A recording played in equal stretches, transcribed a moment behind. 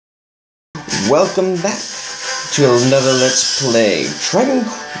welcome back to another Let's Play Dragon...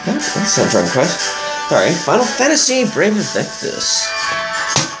 No, that's not Dragon Quest. Sorry, Final Fantasy Brave Exvius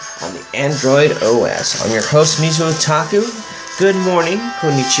on the Android OS. I'm your host, Mizu Otaku. Good morning,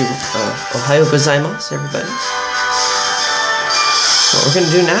 konnichiwa, ohayo gozaimasu, everybody. What we're going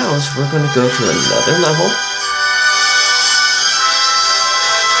to do now is we're going to go to another level.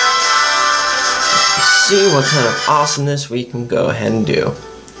 See what kind of awesomeness we can go ahead and do.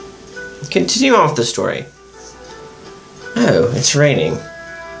 Continue on with the story. Oh, it's raining.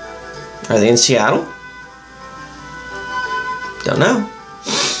 Are they in Seattle? Don't know.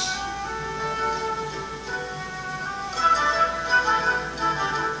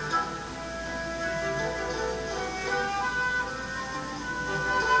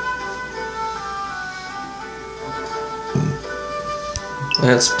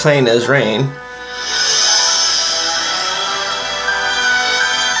 It's plain as rain.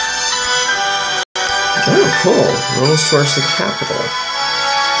 Oh, cool. We're almost towards the capital.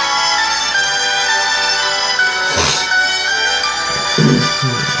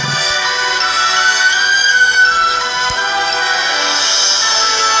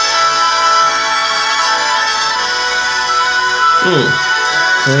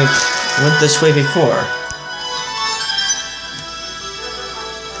 I went this way before.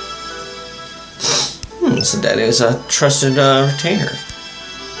 So that is a trusted retainer.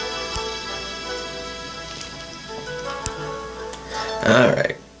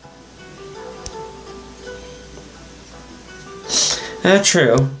 Alright.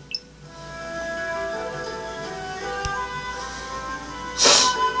 True.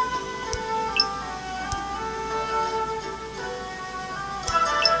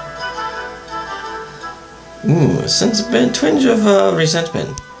 Sense a twinge of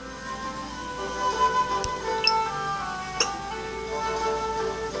resentment.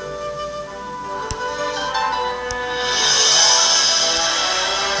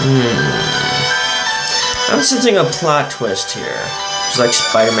 I'm sensing a plot twist here. Just like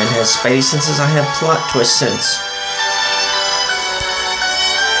Spider-Man has spidey senses, I have plot twist sense.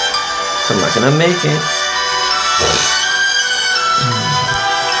 I'm not gonna make it.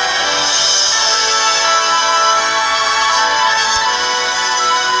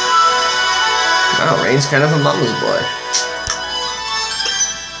 Wow, Rain's kind of a mama's boy.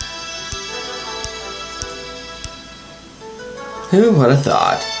 Who would have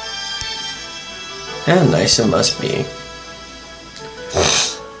thought? How nice it must be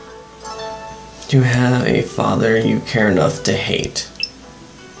to have a father you care enough to hate.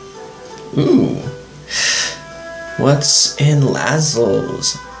 Ooh. What's in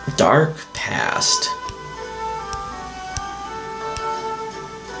Laszlo's dark past?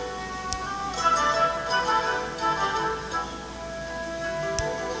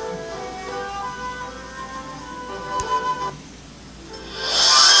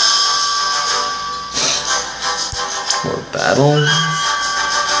 Battle.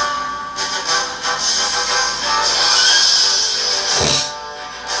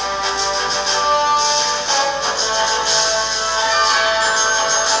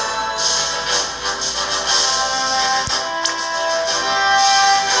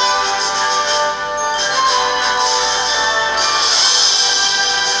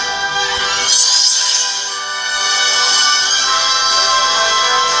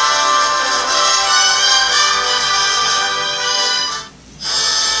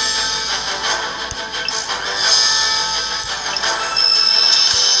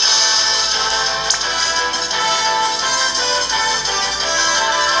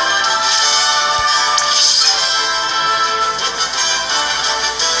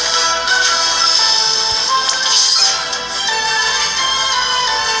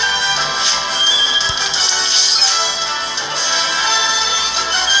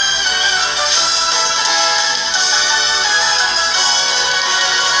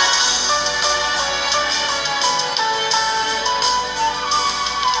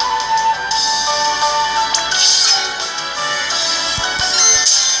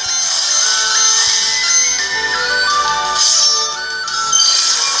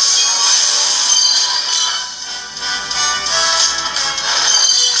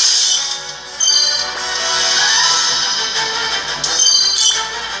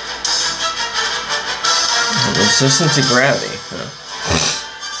 Resistant to gravity.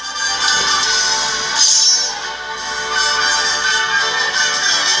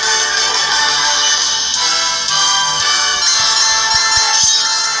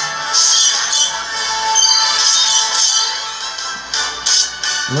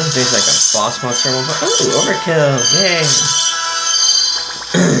 Most days like a boss monster. Ooh, overkill! Yay!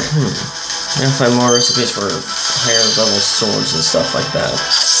 I'm gonna find more recipes for higher level swords and stuff like that.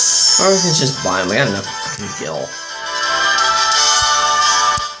 Or we can just buy them. I got enough gil.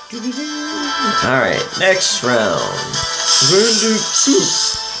 Alright, next round.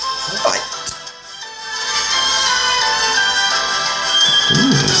 Fight.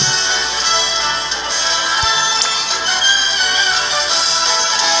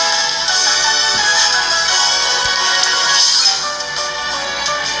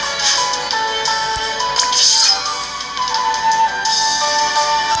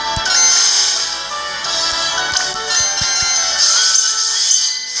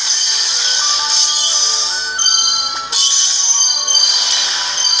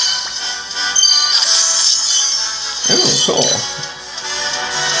 Oh, cool.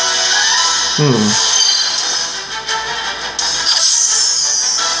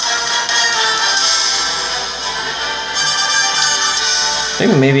 I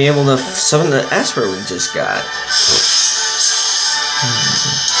think we may be able to summon the Esper we just got.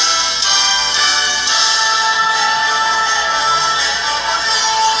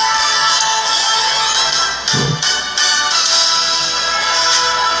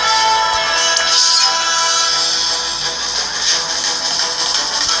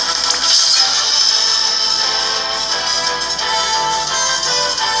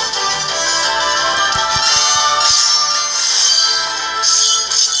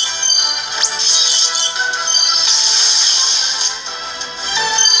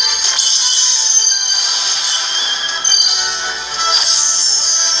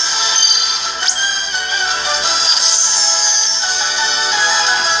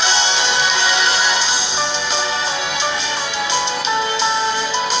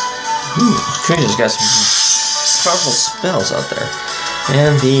 Trader's got some powerful spells out there.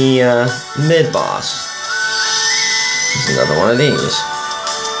 And the mid-boss is another one of these.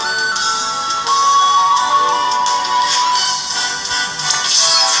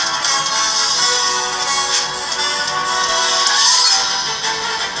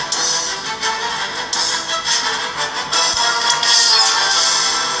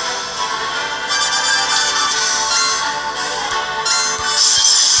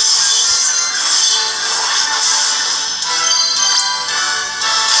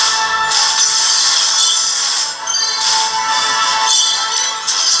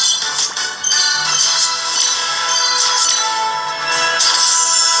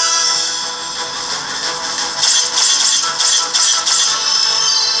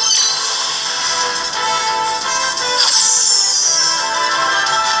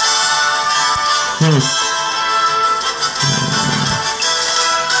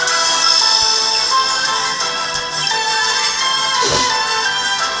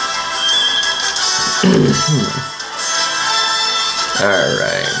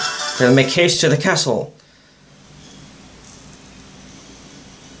 Alright. We're gonna make haste to the castle.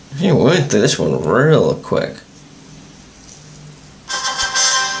 We went through this one real quick.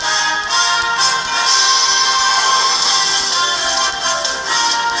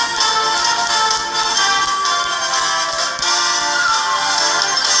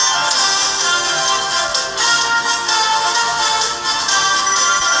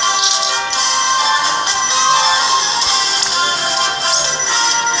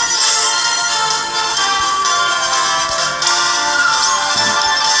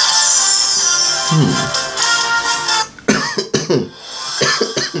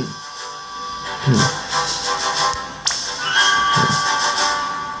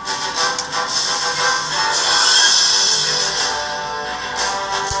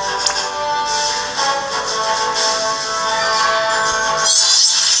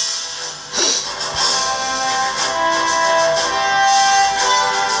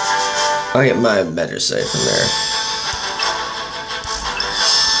 I'll get my better save from there.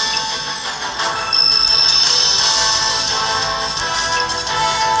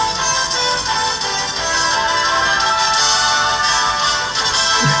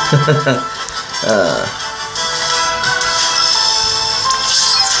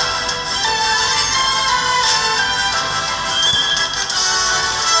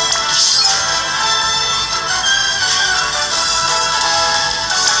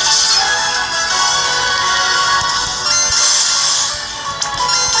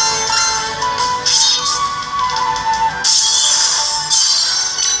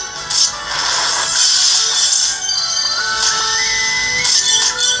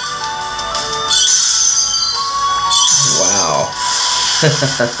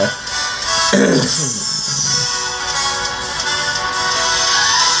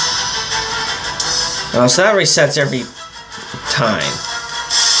 Oh, so that resets every time.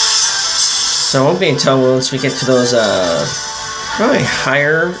 So I won't be in trouble once we get to those probably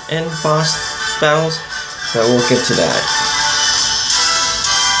higher end boss battles, but we'll get to that.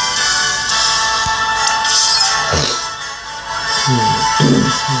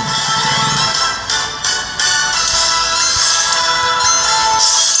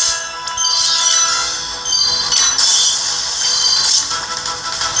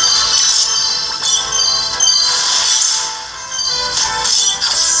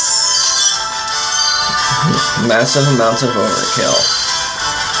 Massive amounts of overkill.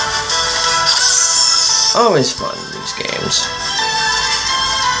 Always fun in these games.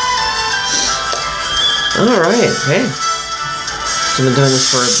 Alright, okay. So I've been doing this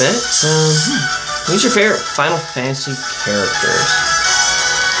for a bit. Who's your favorite Final Fantasy characters?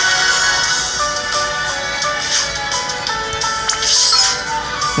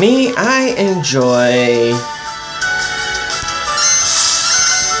 Me, I enjoy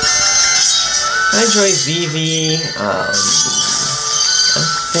Vivi. I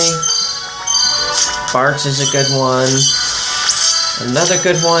think Bartz is a good one. Another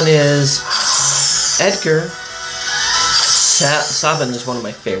good one is Edgar. Sabin is one of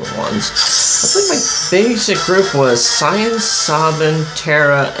my favorite ones. I think my basic group was Science, Sabin,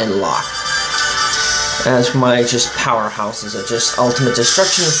 Terra, and Locke as my just powerhouses of just ultimate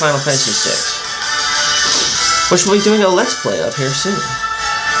destruction in Final Fantasy VI, which we'll be doing a Let's Play of here soon.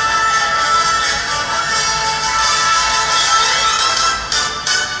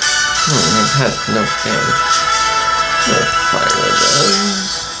 I've had no damage. No fire with those.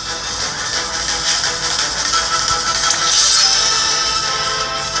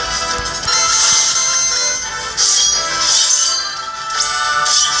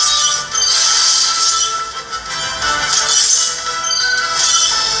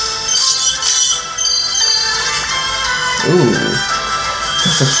 Ooh.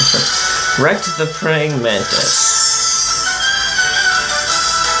 Wrecked the praying mantis.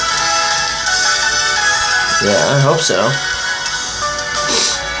 Yeah, I hope so.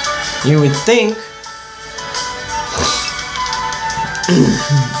 You would think.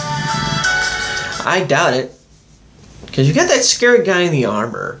 I doubt it. Because you got that scary guy in the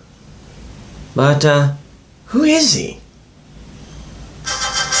armor. But, who is he?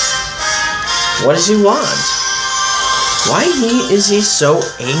 What does he want? Why is he so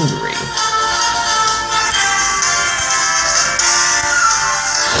angry?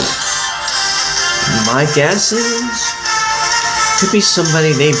 My guess is, could be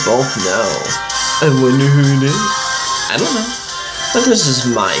somebody they both know. I wonder who it is. I don't know, but this is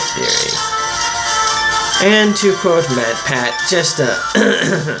my theory. And to quote Mad Pat, just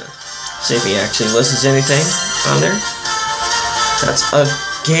see if he actually listens to anything on there. That's a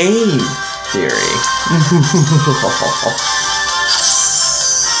game theory.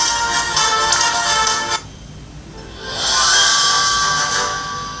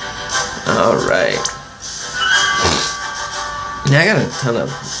 Alright. Yeah, I got a ton of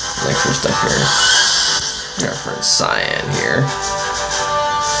extra stuff here. Our friend Cyan here.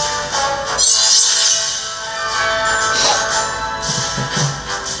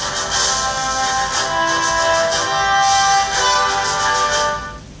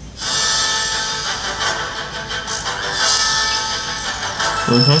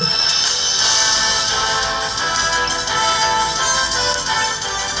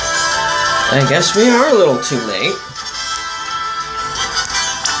 I guess we are a little too late.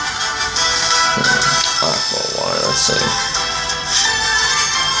 Aqua water, let's see.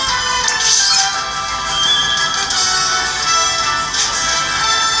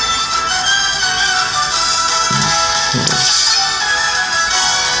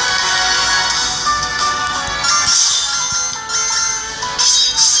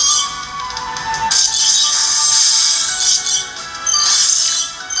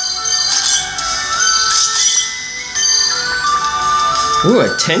 Ooh,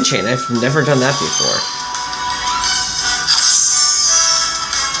 a 10 chain. I've never done that before.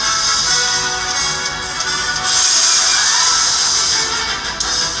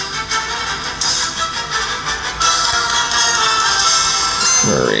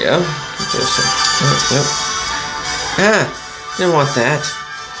 Maria. Yep. Ah, didn't want that.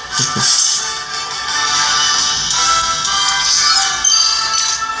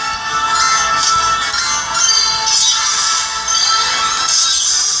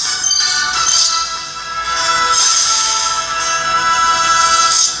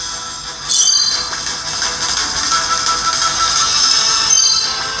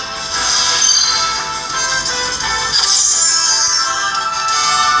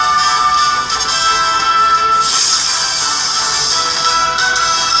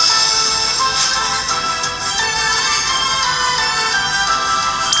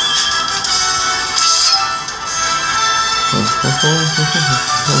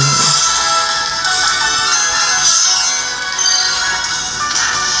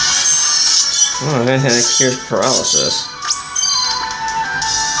 Oh, that cures paralysis.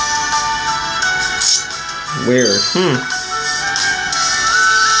 Weird.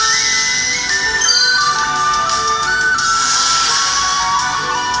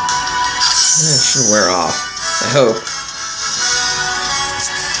 It should wear off. I hope.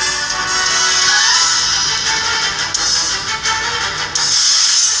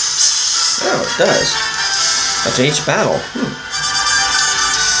 Oh, it does. After each battle.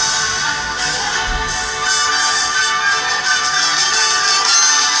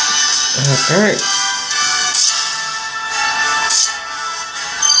 Okay.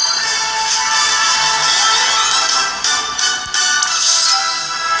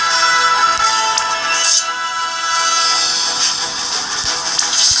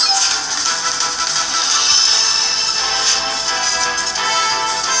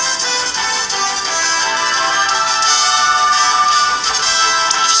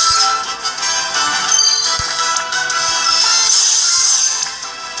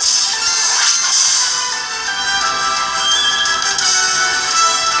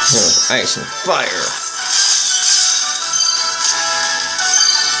 Ice and fire.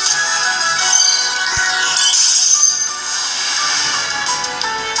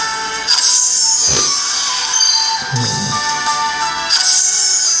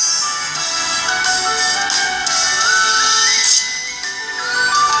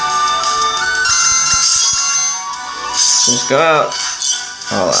 Just go out.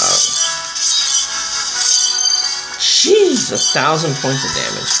 All out. Jeez, 1,000 points of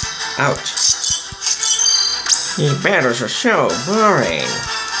damage. Ouch. These battles are so boring.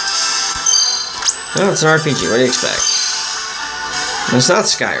 Well, it's an RPG. What do you expect? And it's not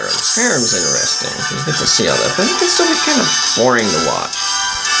Skyrim. Skyrim's interesting. You get to see all that, but it can still be kind of boring to watch.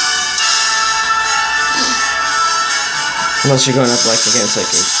 Unless you're going up like against like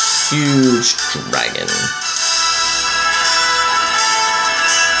a huge dragon.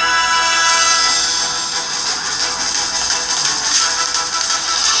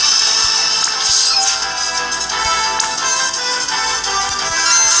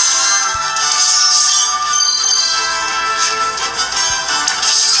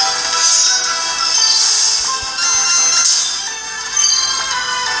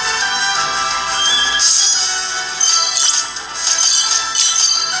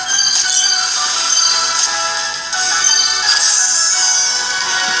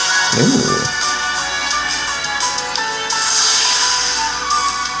 Ooh.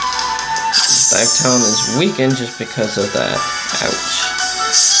 Dive tone is weakened just because of that. Ouch.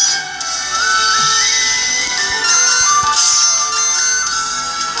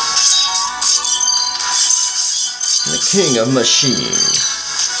 The king of machines.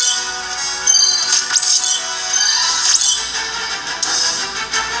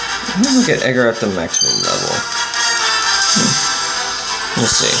 I'm gonna get Edgar at the maximum level. We'll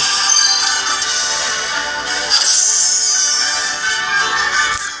see.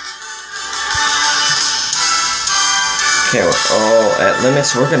 Okay, oh, at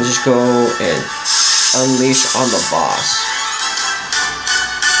limits, we're gonna just go and unleash on the boss.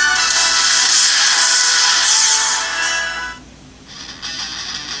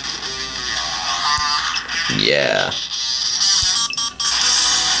 Yeah.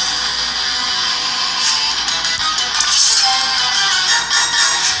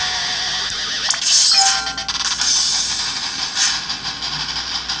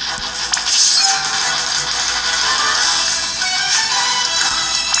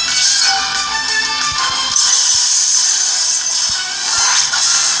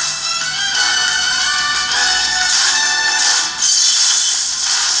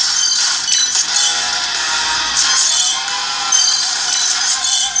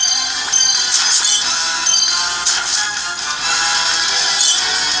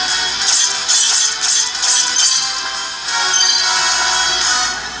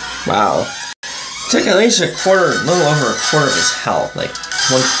 Wow. Took at least a little over a quarter of his health, like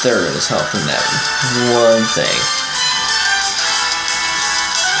 1/3 of his health from that one thing.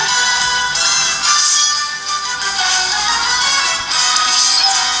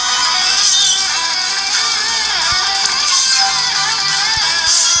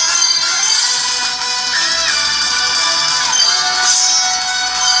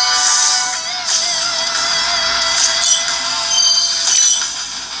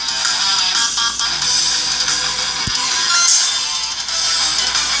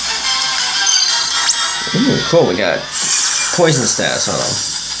 Ooh, cool, we got poison status on him.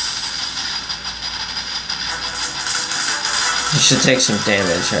 should take some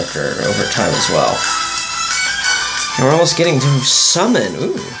damage over time as well. And we're almost getting to summon.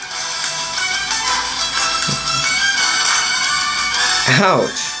 Ooh.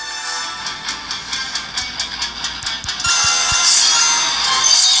 Ouch.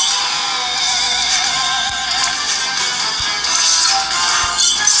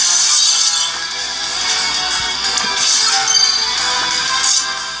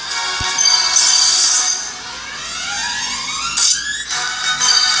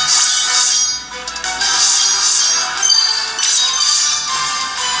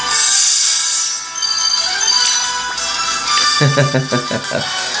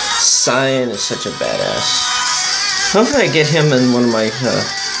 Cyan is such a badass. Hopefully I get him in one of my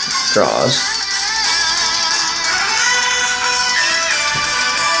draws.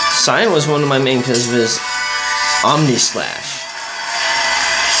 Cyan was one of my main because of his Omni Slash.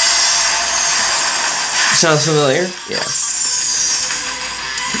 Sounds familiar? Yeah.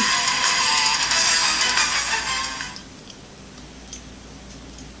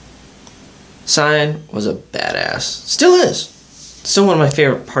 Cyan was a badass. Still is. Still one of my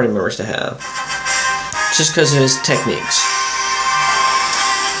favorite party members to have. Just because of his techniques.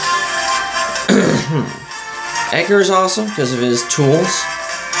 Edgar is awesome because of his tools.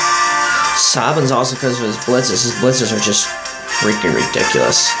 Sabin's awesome because of his blitzes. His blitzes are just freaking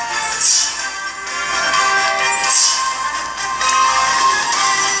ridiculous.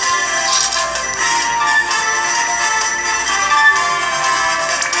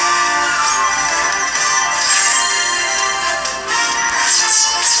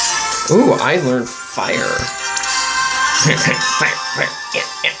 Ooh, I learned fire. Fire.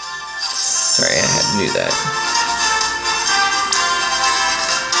 Yeah. Sorry, I had to do that.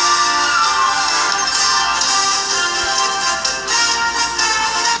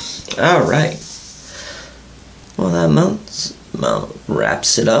 Alright. Well, that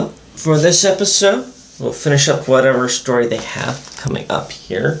wraps it up for this episode. We'll finish up whatever story they have coming up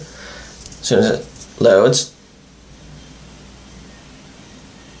here as soon as it loads.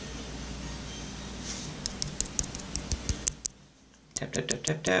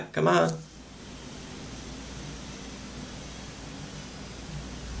 Tap, come on.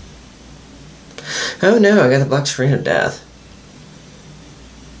 Oh no, I got the black screen of death.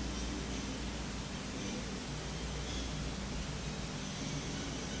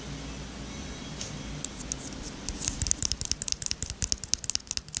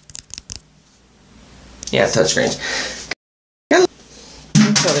 Yeah, touchscreens.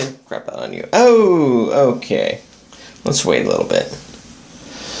 Probably crap out on you. Oh, okay. Let's wait a little bit.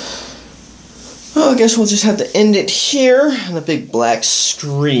 Well, I guess we'll just have to end it here on the big black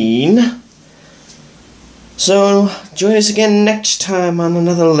screen. So, join us again next time on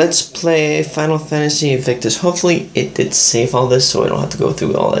another Let's Play Final Fantasy Invictus. Hopefully it did save all this so I don't have to go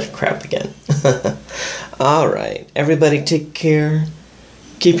through all that crap again. Alright, everybody take care.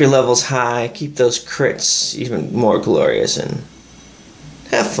 Keep your levels high. Keep those crits even more glorious and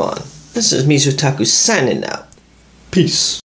have fun. This is Mizutaku signing out. Peace.